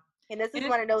 And this is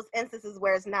one of those instances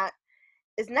where it's not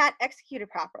executed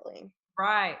properly.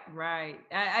 Right.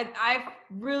 I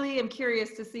really am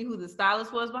curious to see who the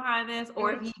stylist was behind this,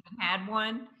 or if he even had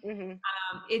one.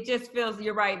 It just feels,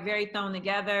 you're right, very thrown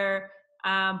together.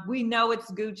 We know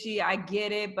it's Gucci, I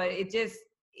get it, but it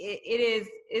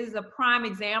is a prime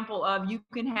example of, you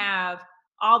can have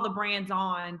all the brands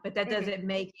on, but that doesn't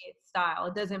make it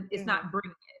style. It's not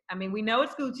bringing it. I mean, we know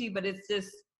it's Gucci, but it's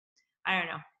just, I don't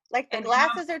know. Like, the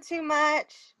glasses are too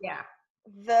much.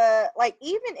 Like,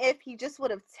 even if he just would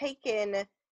have taken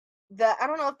I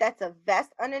don't know if that's a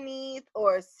vest underneath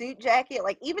or a suit jacket,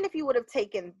 like, even if he would have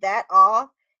taken that off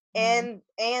and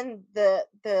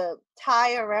the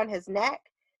tie around his neck,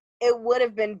 it would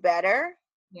have been better.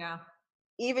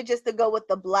 Even just to go with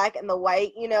the black and the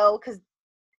white, you know, because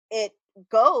it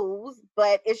goes,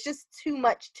 but it's just too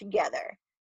much together.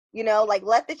 You know, like,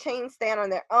 let the chains stand on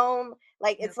their own.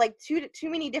 Like, it's like too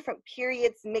many different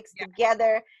periods mixed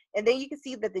together. And then you can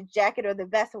see that the jacket or the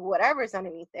vest or whatever is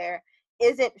underneath there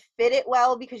isn't fitted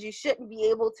well, because you shouldn't be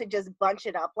able to just bunch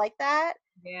it up like that.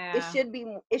 It should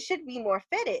be more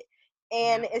fitted.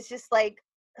 And it's just like,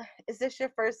 is this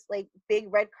your first like big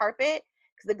red carpet?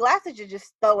 Because the glasses are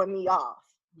just throwing me off.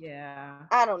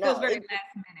 I don't know. Feels very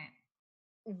last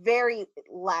minute. Very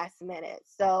last minute.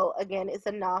 So again, it's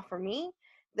a nah for me.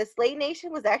 The Slay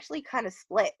Nation was actually kind of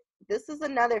split. This is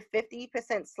another 50%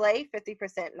 Slay,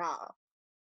 50% nah.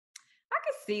 I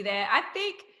can see that. I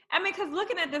think, I mean, because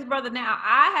looking at this brother now,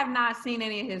 I have not seen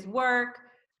any of his work,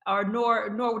 or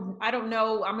nor I don't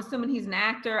know. I'm assuming he's an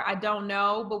actor. I don't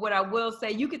know, but what I will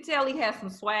say, you could tell he has some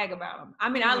swag about him. I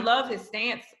mean, I love his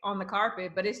stance on the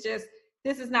carpet, but it's just,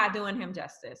 this is not doing him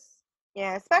justice.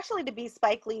 Yeah, especially to be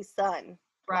Spike Lee's son.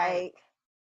 Right. Like,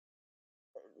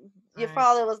 your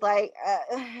father was like,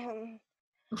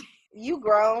 you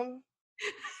grown.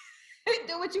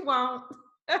 Do what you want.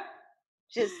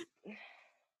 Just,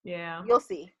 yeah. You'll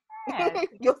see. Yeah.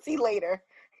 You'll see later.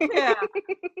 Yeah.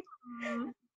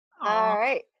 All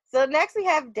right. So next we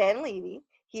have Dan Levy.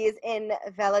 He is in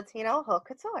Valentino Haute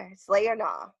Couture. Slay or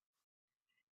nah?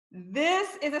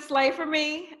 This is a slay for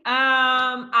me.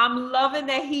 I'm loving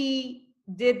that he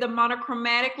did the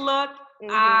monochromatic look.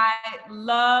 I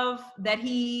love that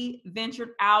he ventured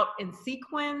out in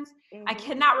sequins. I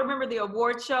cannot remember the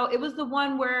award show. It was the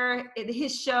one where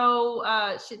his show,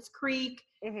 Schitt's Creek,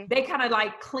 they kind of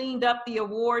like cleaned up the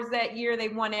awards that year. They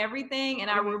won everything. And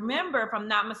I remember, if I'm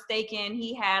not mistaken,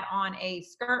 he had on a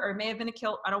skirt, or it may have been a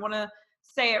kilt. I don't want to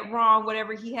say it wrong,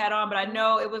 whatever he had on, but I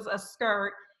know it was a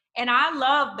skirt. And I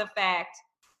love the fact,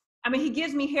 I mean, he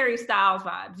gives me Harry Styles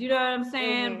vibes. You know what I'm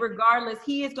saying? Regardless,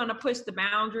 he is going to push the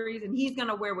boundaries and he's going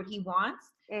to wear what he wants.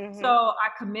 So I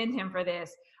commend him for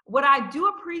this. What I do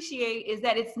appreciate is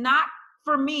that it's not,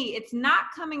 for me, it's not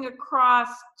coming across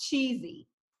cheesy.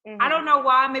 I don't know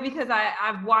why. Maybe because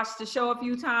I've watched the show a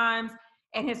few times,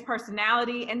 and his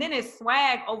personality, and then his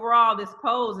swag overall, this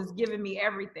pose is giving me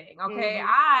everything. Okay.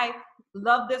 I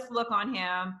love this look on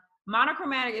him.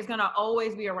 Monochromatic is going to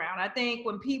always be around. I think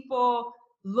when people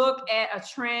look at a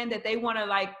trend that they want to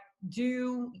like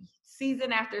do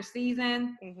season after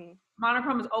season,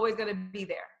 monochrome is always going to be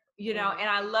there, you know. And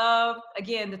I love,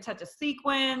 again, the touch of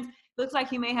sequins. Looks like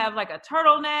he may have like a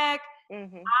turtleneck.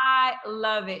 I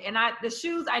love it. And the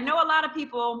shoes, I know a lot of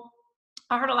people,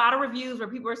 I heard a lot of reviews where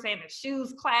people were saying the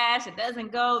shoes clash, it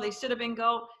doesn't go, they should have been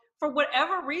gold. For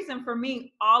whatever reason, for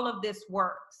me, all of this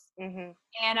works. And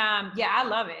yeah, I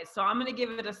love it. So I'm going to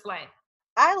give it a slay.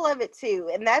 I love it too.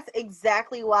 And that's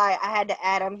exactly why I had to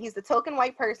add him. He's the token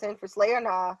white person for slay or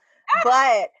nah.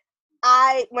 But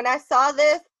when I saw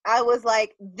this, I was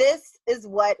like, this is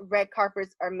what red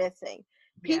carpets are missing.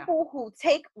 People who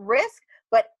take risk,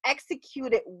 but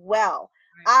execute it well.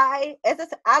 I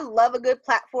love a good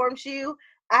platform shoe.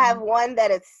 I have one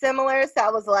that is similar. So I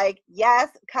was like, yes,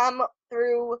 come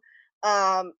through.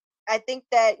 I think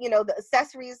that, the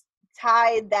accessories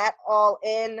tie that all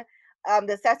in.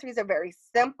 The accessories are very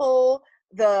simple.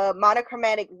 The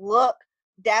monochromatic look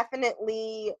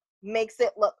definitely makes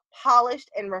it look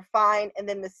polished and refined. And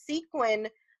then the sequin,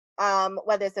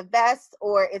 whether it's a vest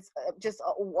or it's just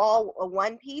a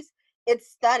one piece,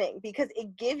 it's stunning because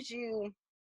it gives you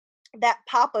that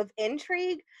pop of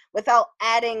intrigue without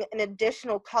adding an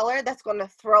additional color that's going to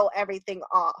throw everything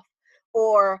off,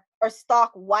 or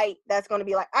stock white that's going to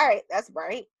be like, all right, that's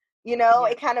bright.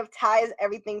 It kind of ties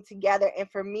everything together. And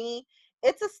for me,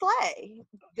 it's a slay.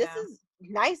 This is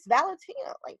nice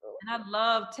Valentino. And I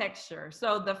love texture.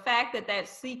 So the fact that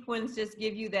sequence just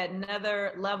give you that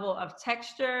another level of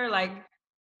texture,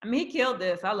 he killed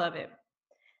this. I love it.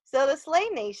 So the Slay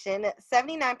Nation,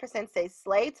 79% say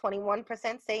slay,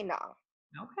 21% say no.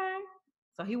 Okay.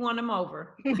 So he won them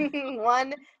over.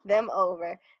 Won them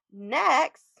over.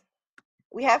 Next,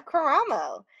 we have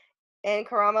Karamo. And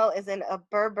Karamo is in a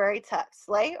Burberry tuck.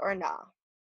 Slay or no?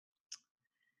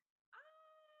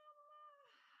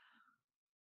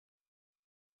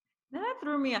 Now that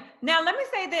threw me off. Now let me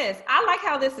say this. I like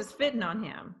how this is fitting on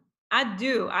him. I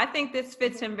do. I think this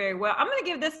fits him very well. I'm going to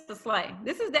give this a slay.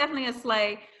 This is definitely a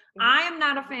slay. I am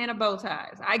not a fan of bow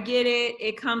ties. I get it.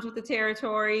 It comes with the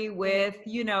territory with,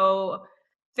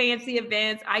 fancy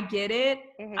events. I get it.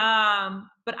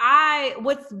 But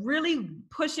what's really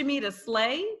pushing me to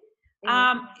slay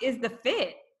is the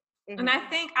fit. And I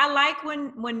think I like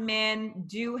when men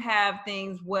do have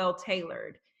things well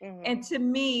tailored. And to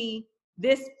me,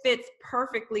 this fits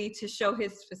perfectly to show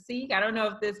his physique. I don't know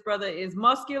if this brother is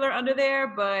muscular under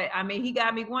there, but he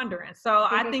got me wondering. So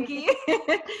I think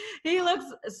he looks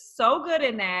so good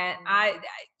in that.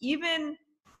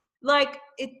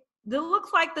 It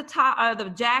looks like the top, the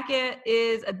jacket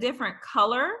is a different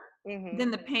color than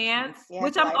the pants,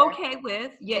 which I'm okay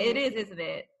with. Yeah, it is, isn't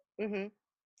it?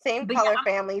 Same color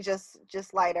family, just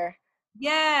lighter.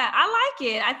 Yeah, I like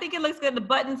it. I think it looks good. The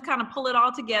buttons kind of pull it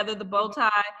all together. The bow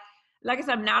tie. Like I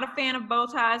said, I'm not a fan of bow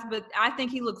ties, but I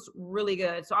think he looks really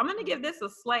good. So I'm going to give this a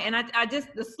slay. And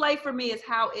the slay for me is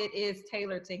how it is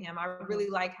tailored to him. I really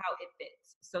like how it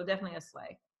fits. So definitely a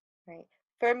slay. Right.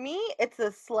 For me, it's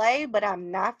a slay, but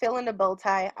I'm not feeling the bow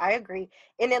tie. I agree.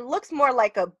 And it looks more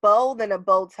like a bow than a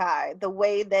bow tie. The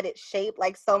way that it's shaped,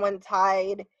 like someone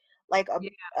tied like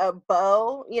a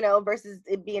bow, versus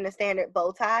it being a standard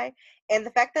bow tie. And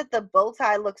the fact that the bow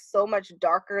tie looks so much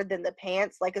darker than the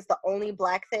pants, like it's the only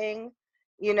black thing,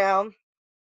 in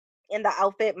the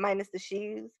outfit minus the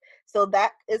shoes. So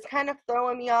that is kind of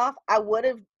throwing me off. I would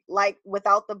have liked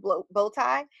without the bow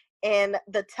tie and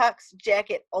the tux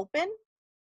jacket open.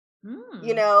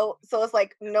 So it's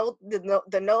like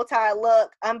the no tie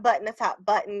look, unbutton the top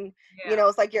button.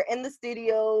 It's like you're in the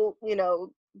studio,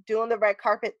 doing the red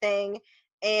carpet thing,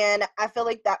 and I feel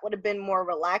like that would have been more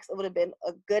relaxed. It would have been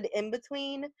a good in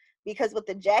between, because with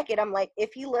the jacket, I'm like,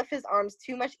 if he lifts his arms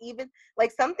too much, even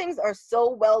like some things are so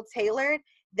well tailored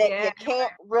that you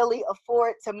can't really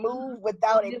afford to move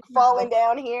without it falling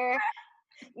down here.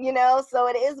 So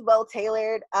it is well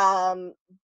tailored.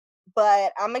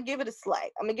 But I'm gonna give it a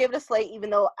slay. Even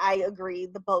though I agree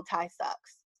the bow tie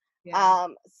sucks. Yeah.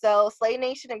 So Slay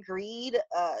Nation agreed.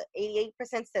 88%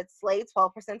 said slay,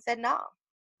 12% said no.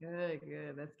 Good.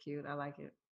 That's cute. I like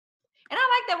it. And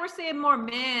I like that we're seeing more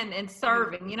men and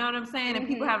serving, you know what I'm saying? And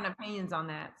people having opinions on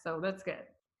that. So that's good.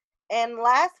 And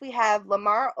last we have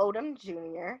Lamar Odom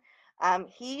Jr.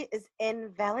 He is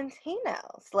in Valentino.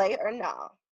 Slay or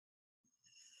no?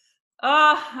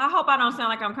 I hope I don't sound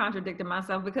like I'm contradicting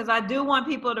myself, because I do want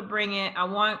people to bring it. I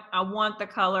want the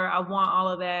color. I want all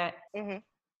of that. Mm-hmm.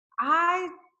 I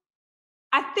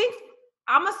think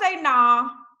I'm gonna say nah,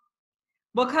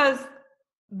 because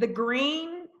the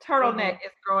green turtleneck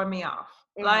is throwing me off.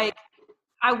 Mm-hmm. Like,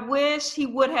 I wish he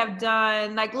would have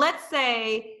done, like, let's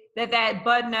say that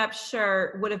button-up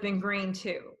shirt would have been green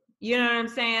too. You know what I'm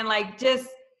saying? Like, just,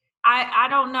 I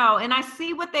don't know. And I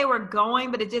see what they were going,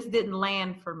 but it just didn't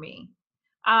land for me.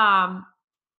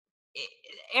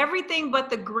 Everything but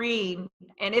the green.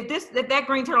 And if that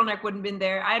green turtleneck wouldn't have been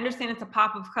there, I understand it's a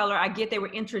pop of color. I get they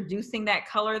were introducing that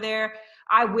color there.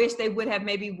 I wish they would have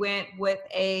maybe went with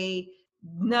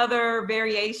another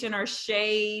variation or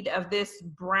shade of this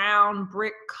brown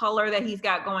brick color that he's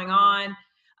got going on.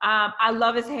 I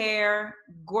love his hair,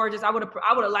 gorgeous. I would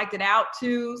have liked it out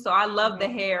too. So I love the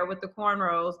hair with the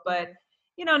cornrows, but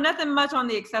nothing much on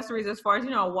the accessories as far as,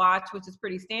 a watch, which is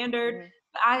pretty standard. Mm-hmm.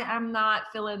 But I'm not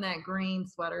feeling that green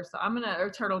sweater. So or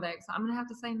turtleneck. So I'm going to have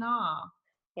to say nah.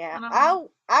 Yeah.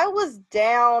 I was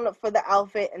down for the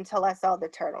outfit until I saw the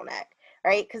turtleneck,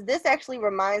 right? Because this actually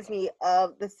reminds me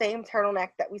of the same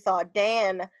turtleneck that we saw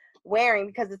Dan wearing,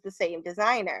 because it's the same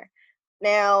designer.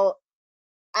 Now,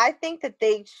 I think that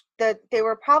they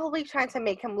were probably trying to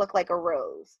make him look like a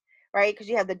rose, right? Because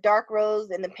you have the dark rose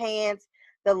in the pants,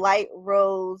 the light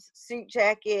rose suit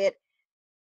jacket,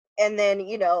 and then,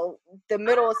 the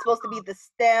middle is supposed to be the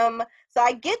stem. So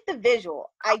I get the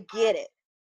visual. I get it.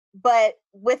 But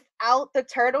without the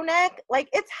turtleneck, like,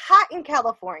 it's hot in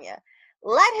California.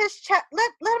 Let him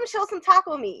show some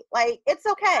taco meat. Like, it's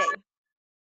okay.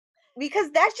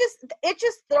 Because it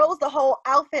just throws the whole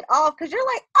outfit off, because you're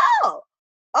like,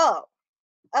 oh,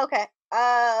 okay.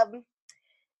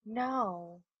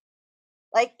 No.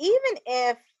 Like, even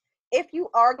if you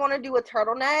are going to do a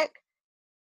turtleneck,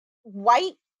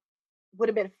 white would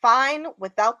have been fine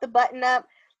without the button up.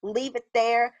 Leave it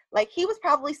there. Like, he was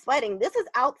probably sweating. This is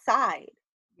outside.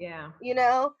 Yeah. He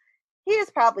is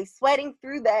probably sweating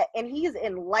through that, and he's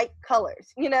in light colors.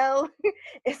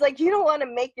 It's like, you don't want to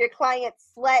make your client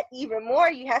sweat even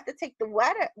more. You have to take the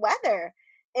weather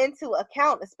into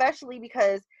account, especially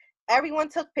because everyone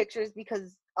took pictures,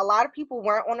 because a lot of people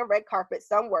weren't on the red carpet.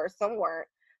 Some were, some weren't.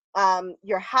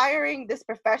 You're hiring this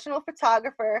professional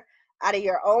photographer out of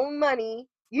your own money,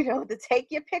 to take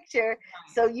your picture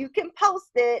so you can post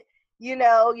it.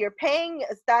 You're paying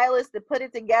a stylist to put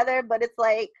it together, but it's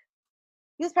like,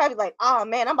 he was probably like, oh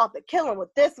man, I'm about to kill him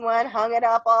with this one, hung it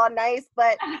up all nice.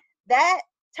 But that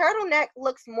turtleneck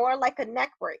looks more like a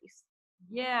neck brace.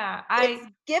 Yeah, it's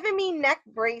giving me neck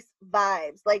brace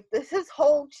vibes. Like, his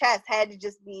whole chest had to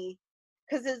just be,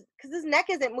 because his neck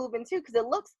isn't moving too, because it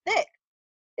looks thick.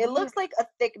 It looks like a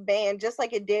thick band, just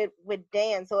like it did with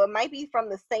Dan. So it might be from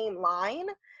the same line.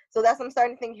 So that's, I'm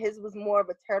starting to think his was more of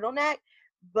a turtleneck.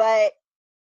 But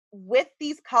with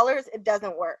these colors, it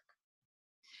doesn't work.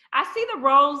 I see the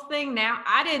rose thing now.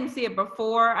 I didn't see it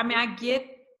before. I mean, I get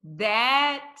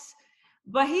that,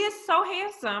 but he is so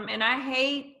handsome, and I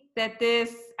hate that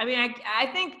this. I mean, I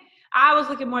think I was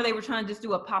looking more, they were trying to just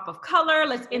do a pop of color.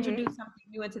 Let's introduce something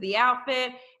new into the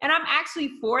outfit, and I'm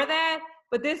actually for that.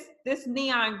 But this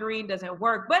neon green doesn't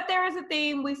work. But there is a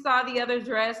theme. We saw the other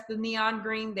dress, the neon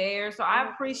green there. So I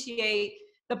appreciate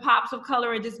the pops of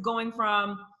color and just going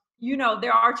from, you know,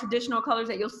 there are traditional colors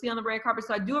that you'll see on the red carpet.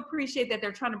 So I do appreciate that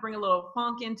they're trying to bring a little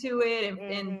funk into it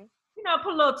and you know,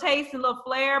 put a little taste and a little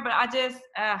flair. But I just,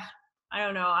 I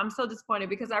don't know. I'm so disappointed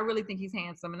because I really think he's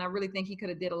handsome and I really think he could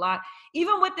have did a lot,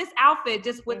 even with this outfit,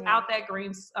 just without that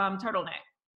green turtleneck.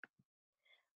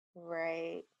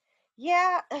 Right.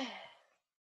 Yeah.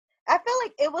 I feel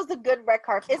like it was a good red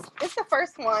carpet. It's the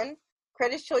first one.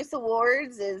 Critics' Choice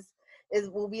Awards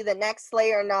will be the next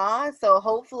Slay or Nah. So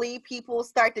hopefully people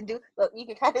start to do. Look, you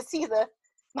can kind of see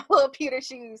my little Peter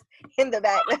shoes in the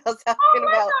back that I was talking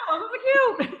about.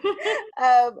 Oh,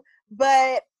 cute.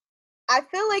 But I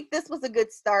feel like this was a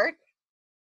good start.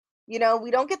 You know,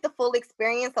 we don't get the full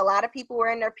experience. A lot of people were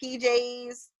in their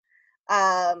PJs.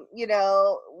 You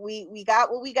know, we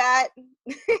got what we got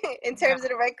in terms of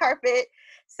the red carpet.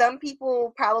 Some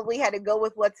people probably had to go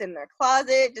with what's in their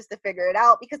closet just to figure it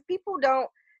out, because people don't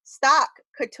stock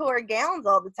couture gowns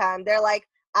all the time. They're like,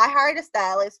 I hired a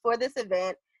stylist for this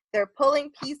event. They're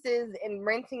pulling pieces and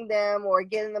renting them or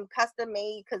getting them custom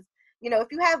made, because, you know,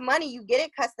 if you have money, you get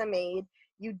it custom made.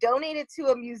 You donate it to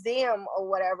a museum or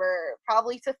whatever,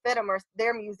 probably to fit them or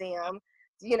their museum,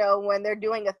 you know, when they're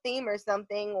doing a theme or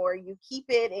something, or you keep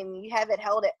it and you have it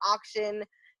held at auction,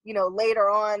 you know, later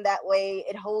on. That way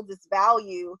it holds its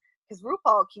value, because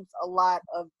RuPaul keeps a lot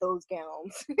of those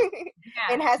gowns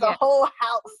and has a whole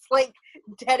house like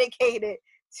dedicated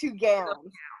to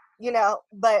gowns, you know.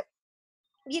 But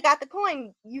you got the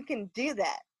coin, you can do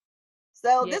that.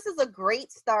 So this is a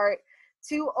great start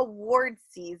to award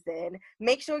season.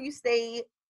 Make sure you stay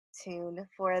tuned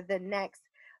for the next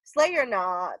Slay or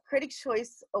Nah Critics'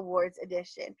 Choice Awards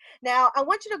edition. Now, I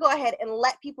want you to go ahead and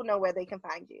let people know where they can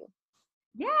find you.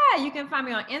 Yeah, you can find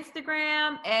me on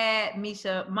Instagram at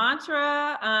Misha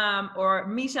Mantra, or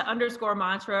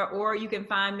Misha_Mantra, or you can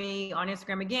find me on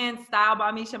Instagram again, Style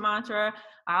by Misha Mantra.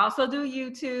 I also do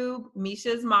YouTube,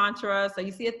 Misha's Mantra. So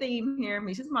you see a theme here,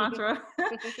 Misha's Mantra.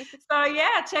 So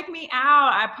yeah, check me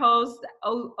out. I post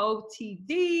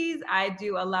OOTDs. I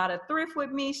do a lot of thrift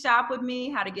with me, shop with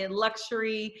me, how to get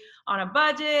luxury on a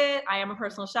budget. I am a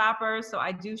personal shopper, so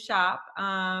I do shop.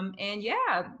 And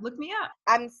yeah, look me up.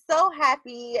 I'm so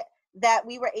happy that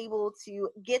we were able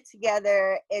to get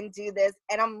together and do this.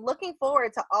 And I'm looking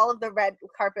forward to all of the red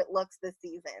carpet looks this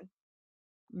season.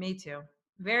 Me too.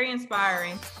 Very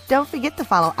inspiring. Don't forget to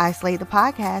follow I Slay the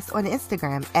podcast on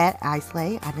Instagram at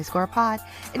islay_pod.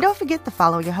 And don't forget to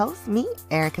follow your host, me,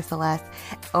 Erica Celeste,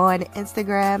 on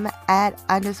Instagram at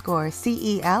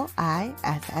 _CELISSE_.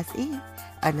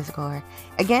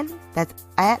 Again, that's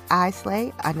at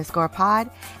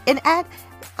islay_pod and at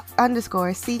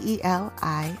 _CELISSE_.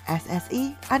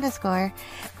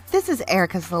 This is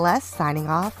Erica Celeste signing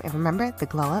off. And remember, the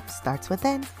glow up starts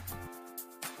within.